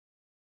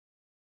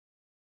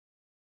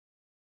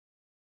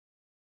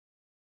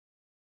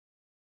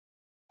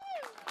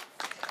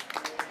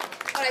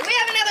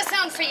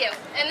for you,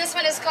 and this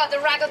one is called the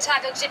Wraggle,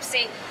 Taggle,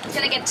 Gypsy. It's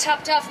going to get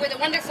topped off with a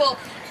wonderful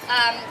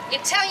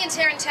Italian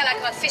tarantella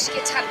called Fish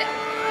Tanda.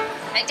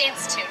 I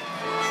dance tune.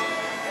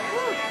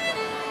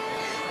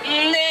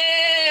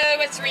 There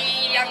were 3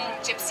 young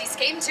gypsies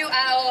came to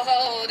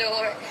our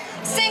door,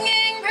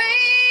 singing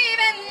brave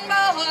and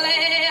bold.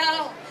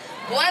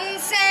 One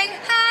sang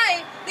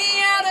high,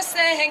 the other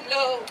sang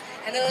low,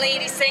 and the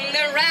lady sang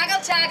the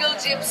Wraggle, Taggle,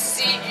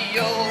 Gypsy,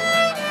 yo.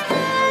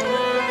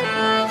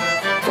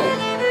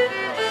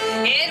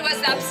 It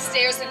was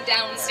upstairs and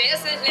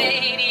downstairs the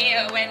lady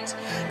went,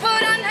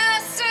 put on her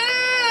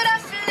suit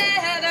of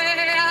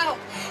leather.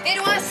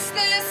 It was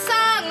the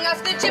song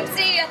of the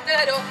gypsy at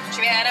the door.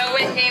 She ran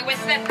away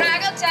with that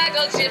Wraggle,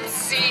 Taggle,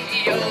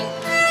 Gypsy, yo.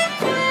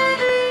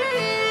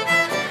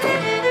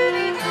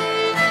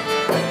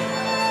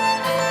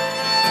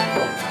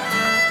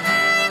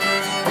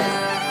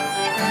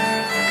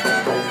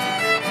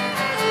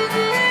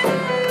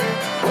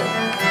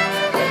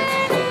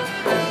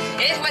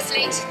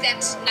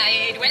 That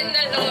night when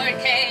the Lord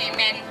came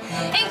in,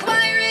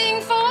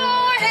 inquiring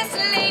for his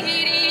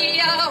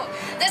lady, oh,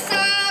 the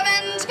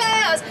servant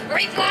girls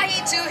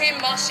replied to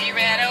him, while she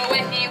ran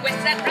away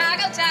with that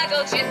Wraggle,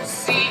 Taggle,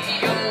 Gypsy,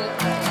 oh.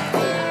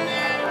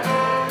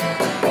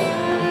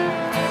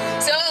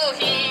 So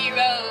he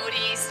rode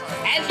east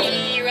and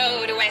he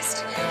rode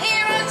west, he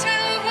rode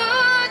through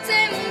woods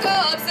and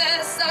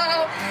copses, so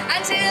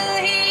until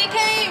he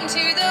came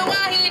to the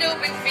wide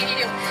open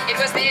field. It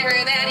was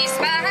there that he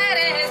spied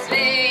his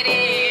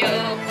lady,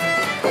 oh.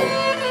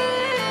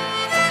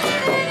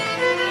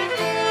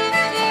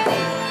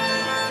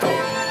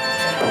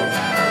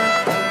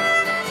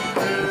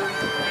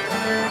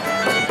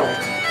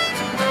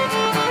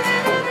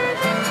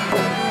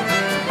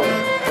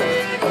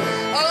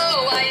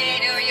 Oh, why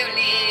do you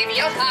leave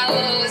your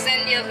house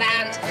and your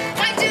land?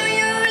 Why do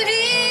you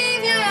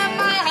leave your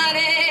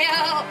money?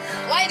 Oh,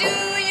 why do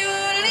you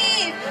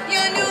leave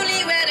your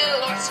newlywed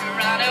lord to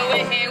run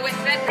away with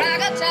that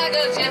Wraggle,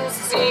 Taggle,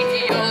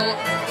 Gypsy, oh?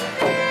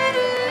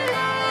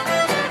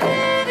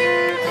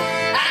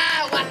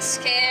 Ah, what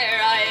care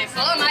I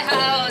for my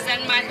house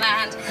and my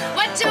land?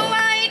 What do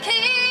I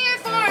care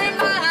for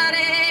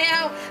money?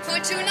 Oh, for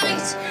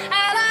tonight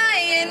I'll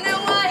lie in the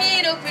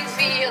wide open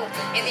field,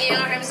 in the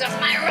arms of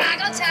my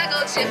Wraggle,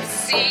 Taggle,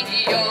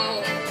 Gypsy,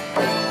 oh.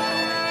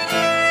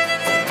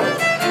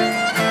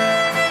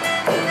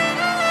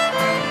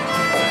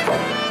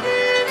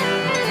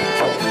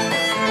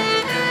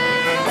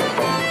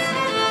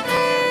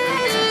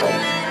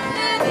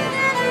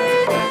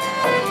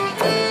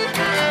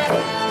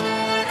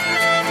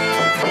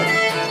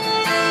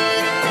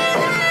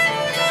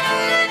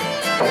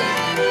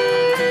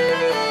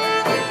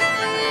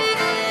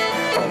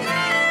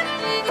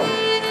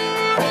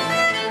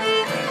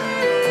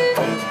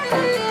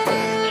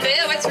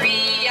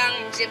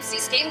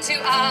 Gypsies came to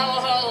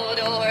our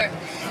door,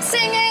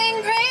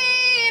 singing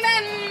brave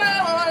and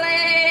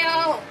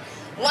bold.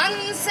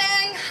 One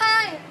sang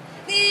high,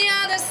 the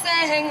other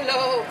sang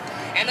low,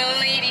 and the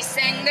lady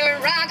sang the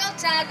Wraggle,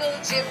 Taggle,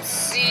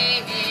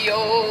 Gypsy, yo.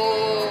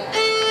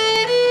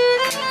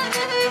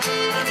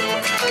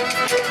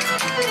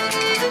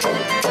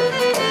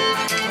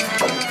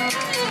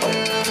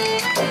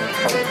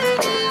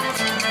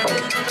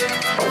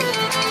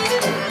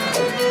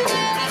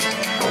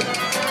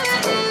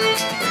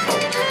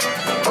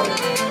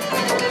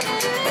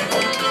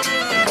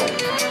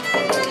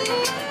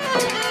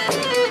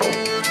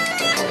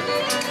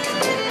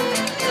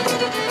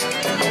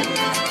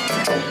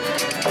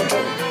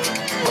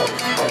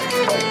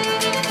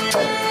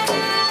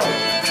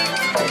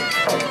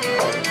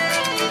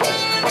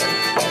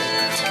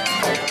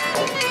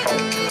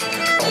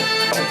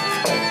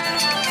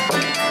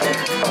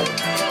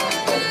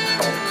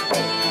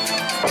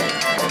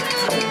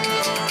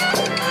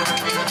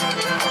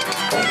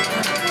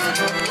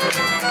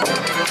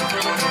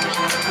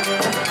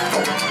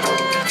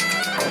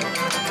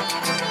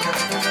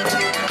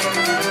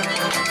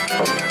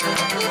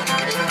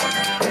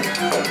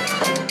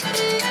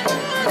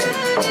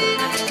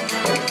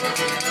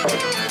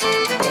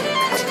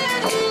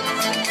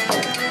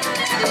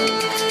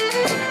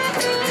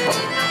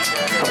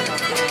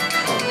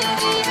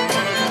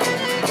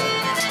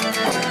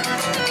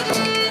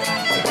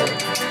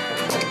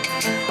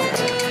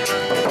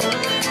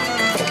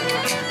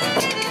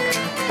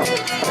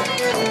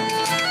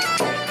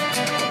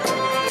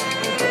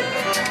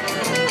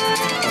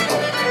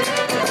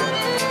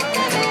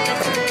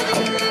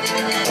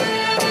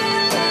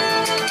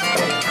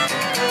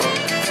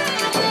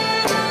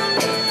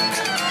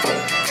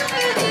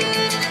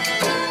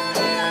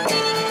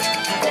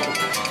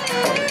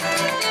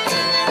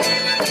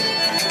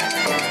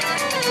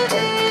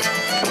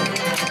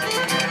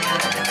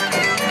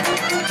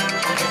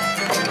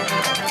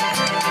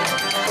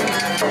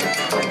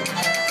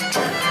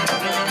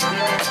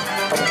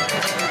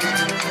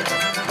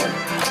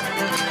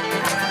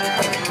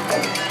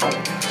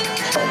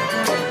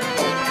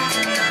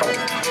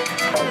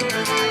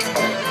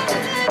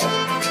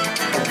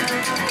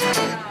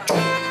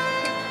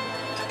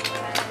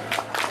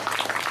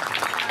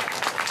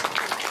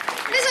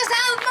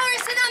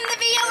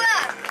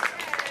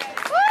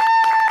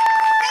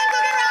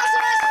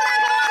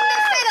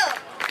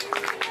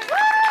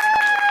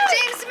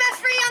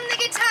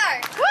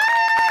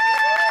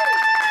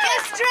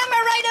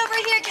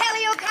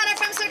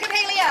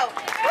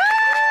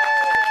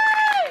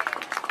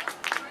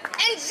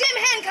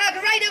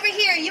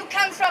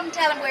 from?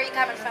 Tell them where you're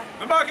coming from.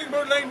 The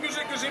Mockingbird Lane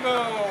Music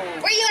Gazebo.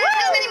 Where you at?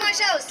 How many more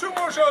shows? 2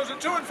 more shows at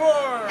 2 and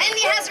 4. And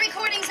he has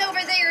recordings over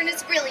there, and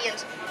it's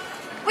brilliant.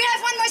 We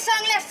have one more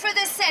song left for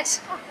this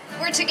set.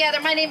 We're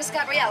together. My name is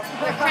Gabrielle.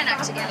 We're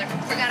Crannog together.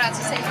 Forgot how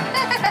to say.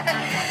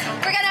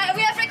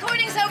 We have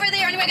recordings over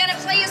there, and we're gonna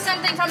play you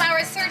something from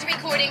our 3rd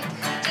recording.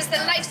 Just the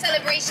life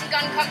celebration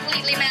gone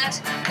completely mad.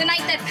 The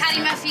night that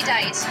Paddy Murphy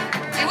died.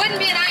 We wouldn't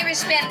be an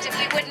Irish band if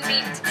we wouldn't be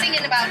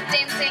singing about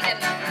dancing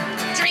and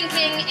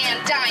drinking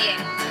and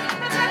dying.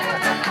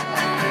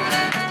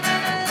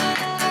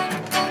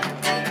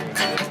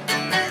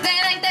 The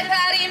night that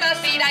Paddy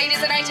Murphy died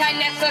is the night I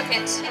never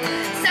forget.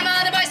 Some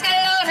of the boys got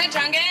loaded,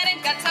 drunk, and it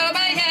got so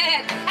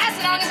bad. As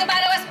long as the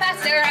battle was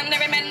past there, and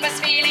every man was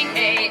feeling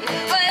gay.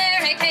 Well,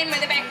 there he came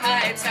with the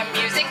bagpipes, some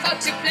music for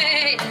to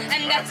play.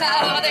 And that's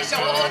how they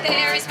showed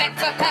their respect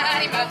for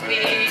Paddy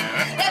Murphy.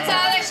 That's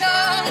how they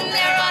showed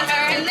their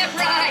honor and their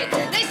pride.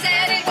 They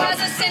said it was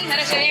a sin and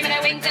a shame, and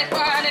they winked at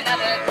one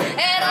another.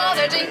 And all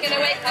their drinking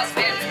away cost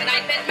them the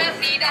night that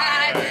Murphy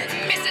died.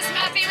 Mrs.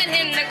 Murphy went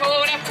in the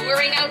corner,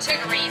 pouring out her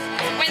grief.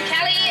 When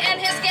Kelly and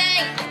his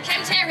gang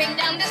came tearing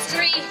down the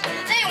street,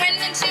 they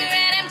went into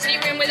an empty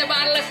room with a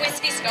bottle of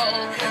whiskey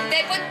skull.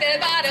 They put the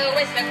bottle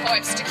with the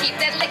corpse to keep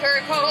that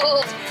liquor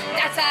cold.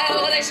 That's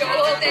how they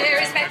showed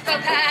their respect for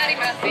Paddy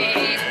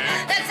Murphy.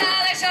 That's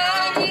how they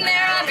showed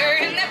their honor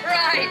and their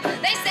pride.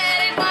 They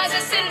said it was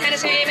a sin and a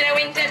shame, and they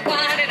winked at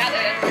one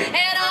another.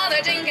 And all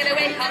their drinking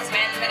away cost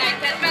men the night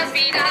that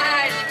Murphy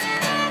died.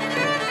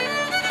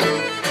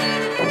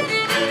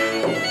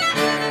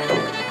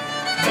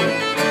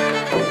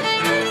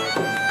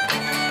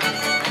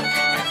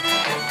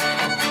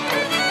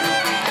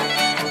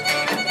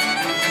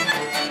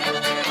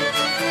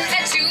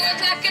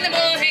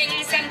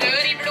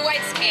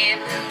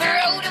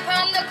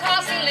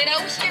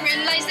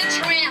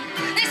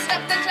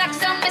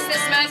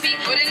 Mrs. Murphy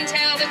couldn't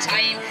tell the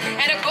time.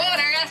 At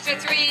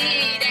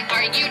 3:15, they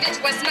argued it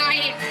was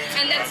 9.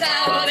 And that's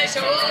how they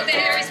showed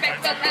their respect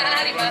for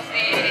Paddy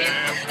Murphy.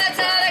 That's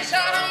how they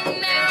showed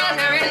their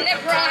honor and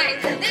their pride.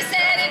 They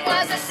said it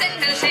was a sin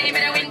and a shame,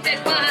 and they winked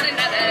at one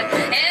another.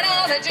 And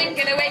all the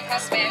drinking away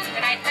cost men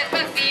the night that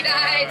Murphy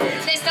died.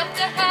 They stopped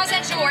the cars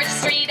at George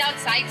Street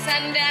outside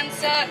Sundance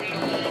Saloon.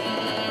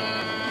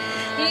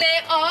 They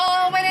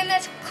all went in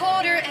at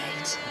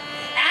 8:15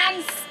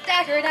 and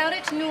staggered out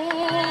at noon.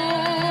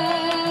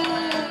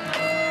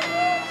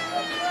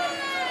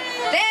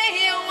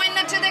 They went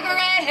up to the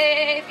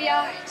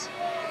graveyard,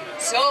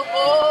 so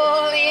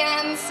holy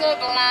and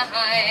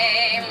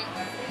sublime.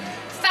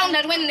 Found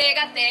out when they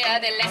got there,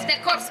 they left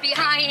that corpse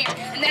behind.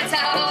 And that's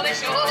how they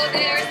showed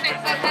their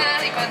respect for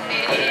Paddy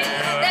Murphy.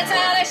 That's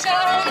how they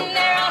showed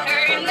their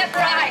honor and their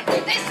pride.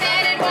 They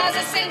said it was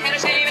a sin and a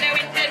shame, and they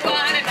winked at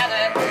one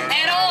another.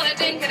 And all the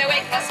drinking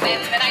away cost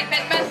men the night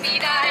that Murphy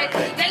died.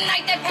 The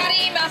night that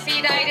Paddy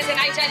Murphy died is a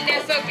night I'll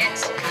never forget.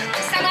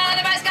 Some of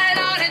the boys got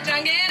on and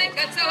drunk, and it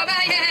got so bad.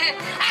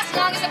 As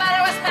long as the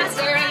battle was past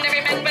her, and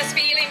every man was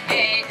feeling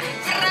gay.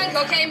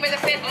 Franco came with a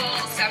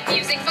fiddle, some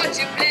music for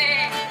to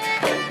play.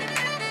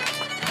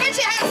 Put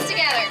your hands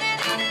together.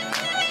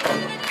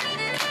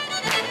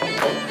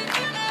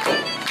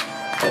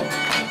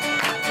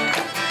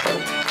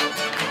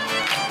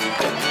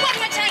 One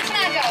more time,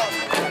 Taggle.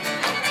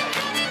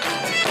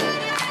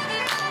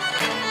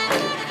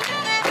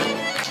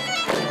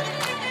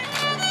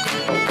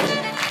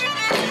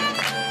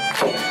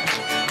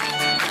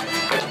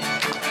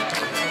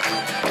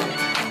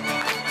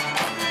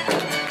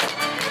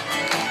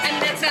 And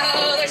that's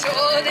how they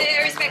show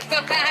their respect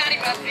for Paddy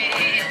Murphy.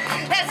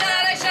 That's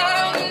how they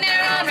show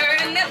their honor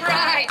and their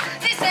pride.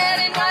 They said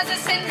it was a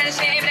sin and a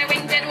shame, and they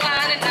winked at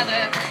one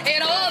another.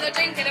 And all the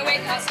drinking away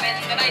cost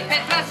men the night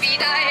that Murphy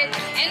died.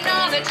 And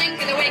all the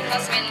drinking away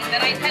cost men the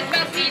night that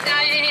Murphy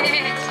died.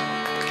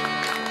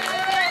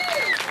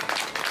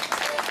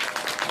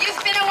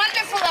 You've been a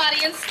wonderful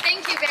audience.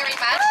 Thank you very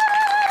much.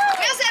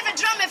 We also have a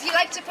drum if you'd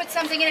like to put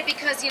something in it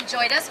because you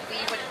enjoyed us. We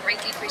would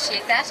greatly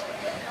appreciate that.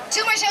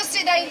 2 more shows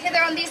today.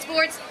 They're on these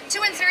boards,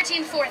 2 and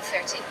 13, 4 and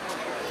 13.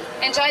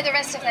 Enjoy the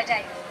rest of the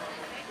day.